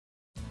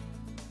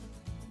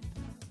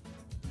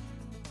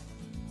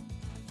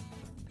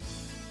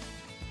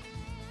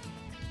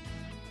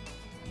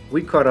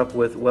we caught up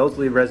with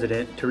Wellesley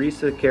resident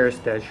Theresa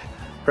Keresztes,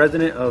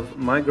 president of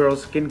My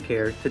Girls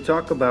Skincare, to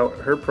talk about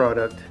her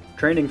product,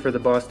 training for the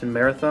Boston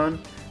Marathon,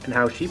 and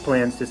how she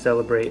plans to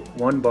celebrate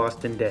One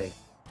Boston Day.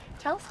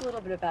 Tell us a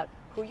little bit about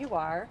who you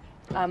are,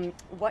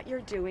 what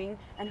you're doing,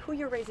 and who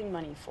you're raising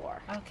money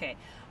for. Okay,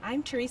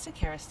 I'm Theresa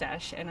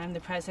Keresztes, and I'm the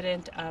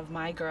president of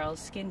My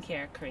Girls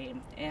Skincare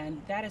Cream, and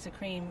that is a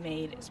cream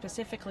made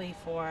specifically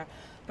for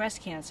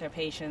breast cancer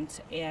patients,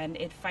 and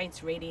it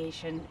fights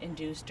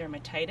radiation-induced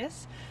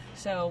dermatitis.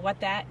 So what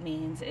that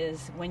means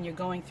is when you're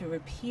going through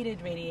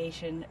repeated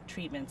radiation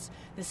treatments,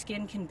 the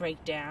skin can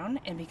break down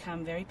and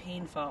become very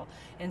painful,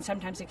 and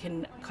sometimes it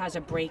can cause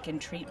a break in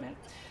treatment.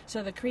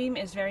 So the cream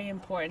is very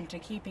important to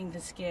keeping the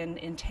skin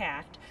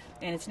intact,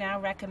 and it's now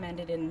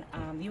recommended in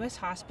U.S.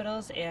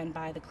 hospitals and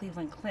by the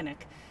Cleveland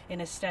Clinic in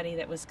a study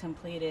that was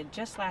completed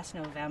just last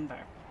November.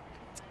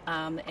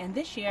 And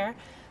this year,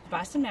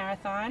 Boston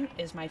Marathon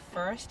is my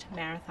first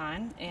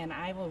marathon, and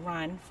I will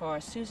run for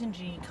Susan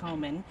G.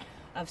 Komen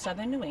of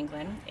Southern New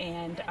England,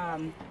 and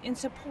in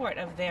support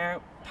of their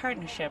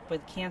partnership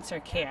with Cancer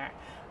Care,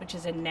 which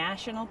is a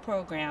national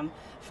program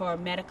for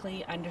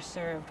medically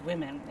underserved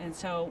women. And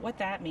so what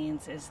that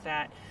means is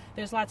that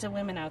there's lots of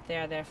women out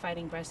there that are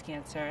fighting breast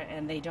cancer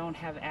and they don't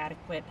have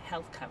adequate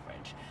health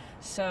coverage.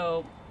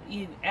 So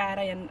you add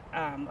in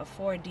a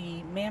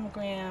 4D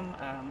mammogram,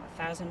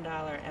 $1,000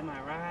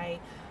 MRI.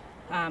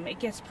 It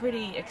gets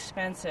pretty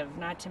expensive,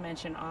 not to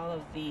mention all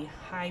of the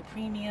high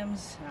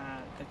premiums,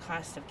 the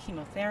cost of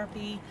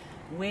chemotherapy,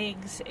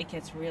 wigs. It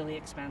gets really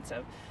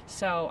expensive.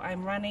 So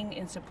I'm running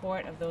in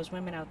support of those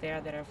women out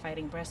there that are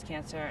fighting breast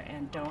cancer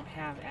and don't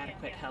have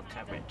adequate health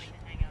coverage.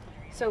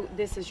 So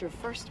this is your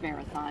first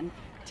marathon.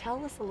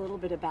 Tell us a little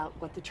bit about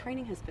what the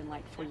training has been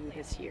like for you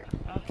this year.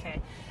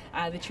 Okay.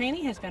 The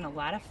training has been a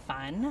lot of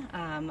fun.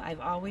 I've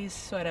always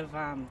sort of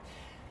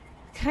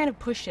kind of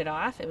pushed it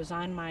off. It was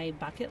on my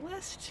bucket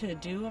list to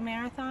do a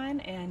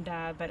marathon, and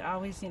but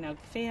always,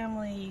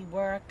 family,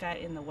 work got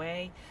in the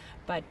way.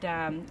 But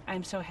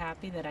I'm so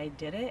happy that I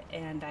did it,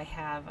 and I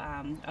have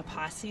a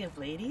posse of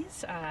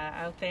ladies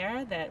out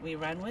there that we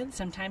run with,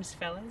 sometimes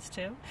fellas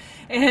too,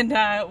 and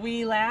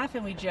we laugh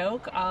and we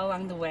joke all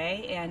along the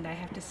way, and I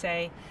have to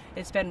say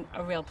it's been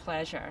a real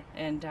pleasure.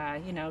 And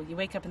you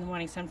wake up in the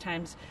morning,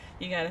 sometimes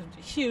you got a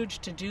huge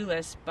to-do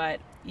list, but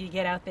you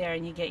get out there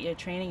and you get your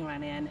training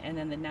run in, and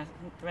then the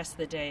rest of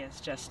the day is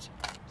just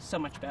so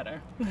much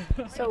better.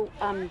 So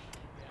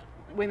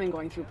women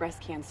going through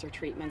breast cancer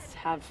treatments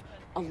have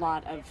a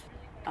lot of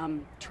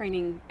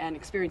training and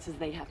experiences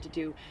they have to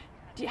do.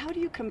 How do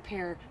you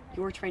compare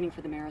your training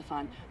for the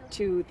marathon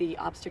to the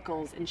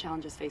obstacles and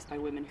challenges faced by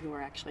women who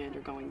are actually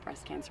undergoing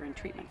breast cancer and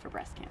treatment for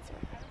breast cancer?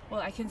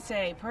 Well, I can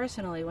say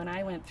personally, when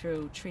I went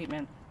through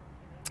treatment,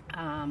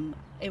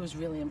 it was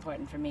really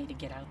important for me to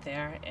get out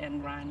there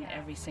and run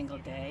every single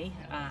day,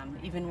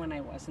 even when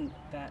I wasn't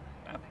that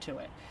up to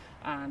it.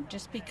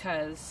 Just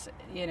because,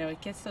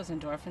 it gets those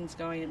endorphins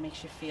going, it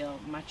makes you feel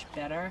much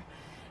better,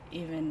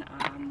 even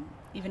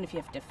if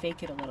you have to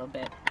fake it a little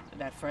bit,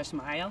 that first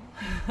mile.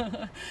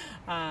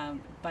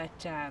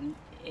 But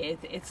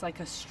it's like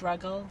a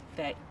struggle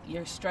that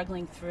you're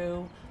struggling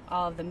through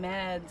all of the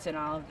meds and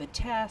all of the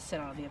tests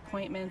and all the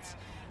appointments.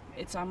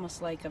 It's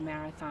almost like a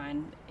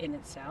marathon in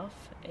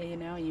itself. You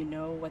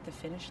know what the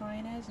finish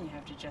line is, and you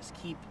have to just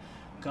keep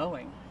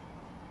going.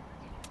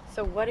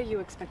 So what are you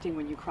expecting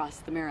when you cross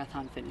the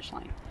marathon finish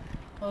line?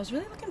 Well, I was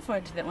really looking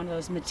forward to one of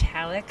those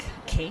metallic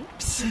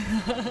capes,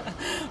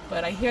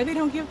 but I hear they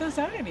don't give those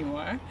out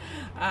anymore.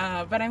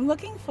 But I'm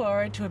looking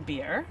forward to a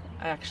beer.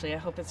 Actually, I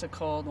hope it's a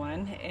cold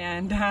one.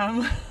 And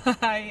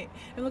I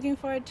am looking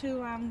forward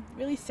to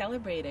really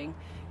celebrating,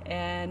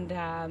 and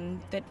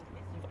that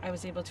I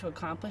was able to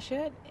accomplish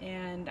it,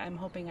 and I'm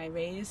hoping I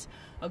raise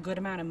a good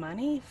amount of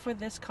money for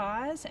this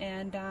cause,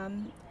 and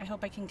I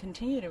hope I can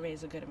continue to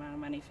raise a good amount of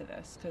money for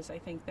this, because I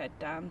think that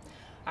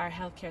our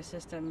healthcare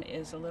system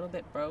is a little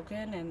bit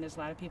broken, and there's a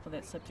lot of people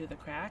that slip through the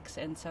cracks,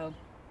 and so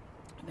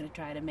I'm going to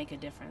try to make a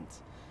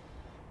difference.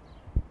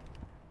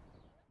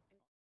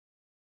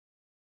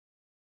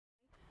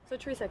 So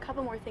Theresa, a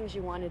couple more things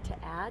you wanted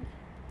to add?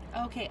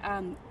 Okay,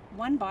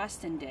 One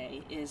Boston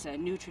Day is a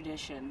new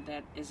tradition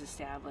that is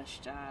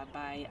established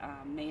by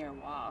Mayor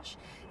Walsh,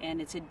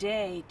 and it's a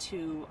day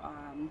to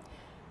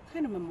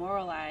kind of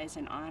memorialize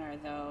and honor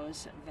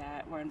those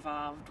that were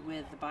involved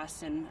with the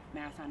Boston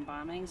Marathon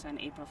bombings on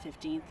April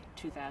 15th,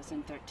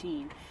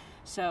 2013.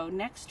 So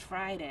next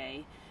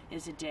Friday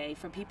is a day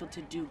for people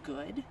to do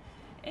good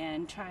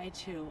and try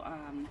to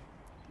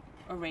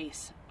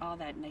erase all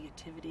that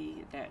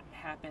negativity that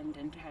happened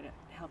and try to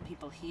help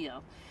people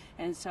heal.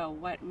 And so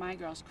what My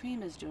Girls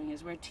Cream is doing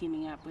is we're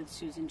teaming up with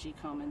Susan G.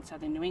 Komen,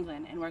 Southern New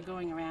England, and we're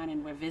going around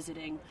and we're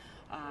visiting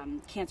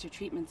cancer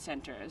treatment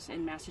centers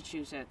in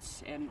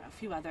Massachusetts and a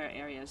few other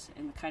areas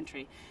in the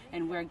country,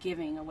 and we're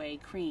giving away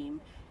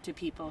cream to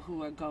people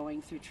who are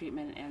going through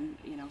treatment and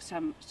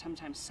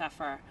sometimes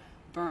suffer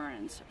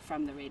burns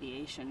from the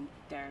radiation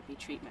therapy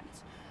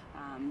treatments.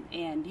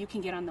 And you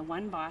can get on the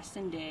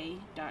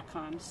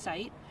onebostonday.com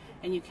site,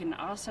 and you can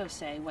also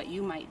say what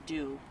you might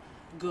do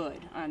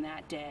good on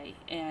that day,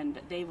 and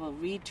they will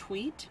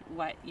retweet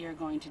what you're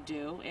going to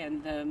do,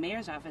 and the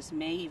mayor's office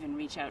may even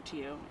reach out to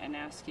you and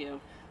ask you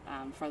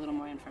for a little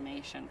more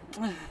information.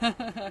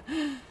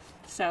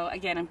 So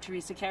again, I'm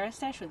Theresa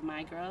Keresztes with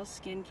My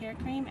Girls Skincare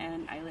Cream,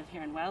 and I live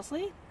here in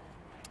Wellesley,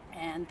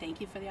 and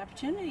thank you for the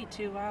opportunity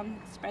to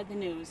spread the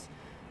news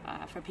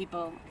for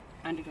people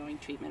undergoing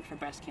treatment for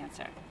breast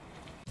cancer.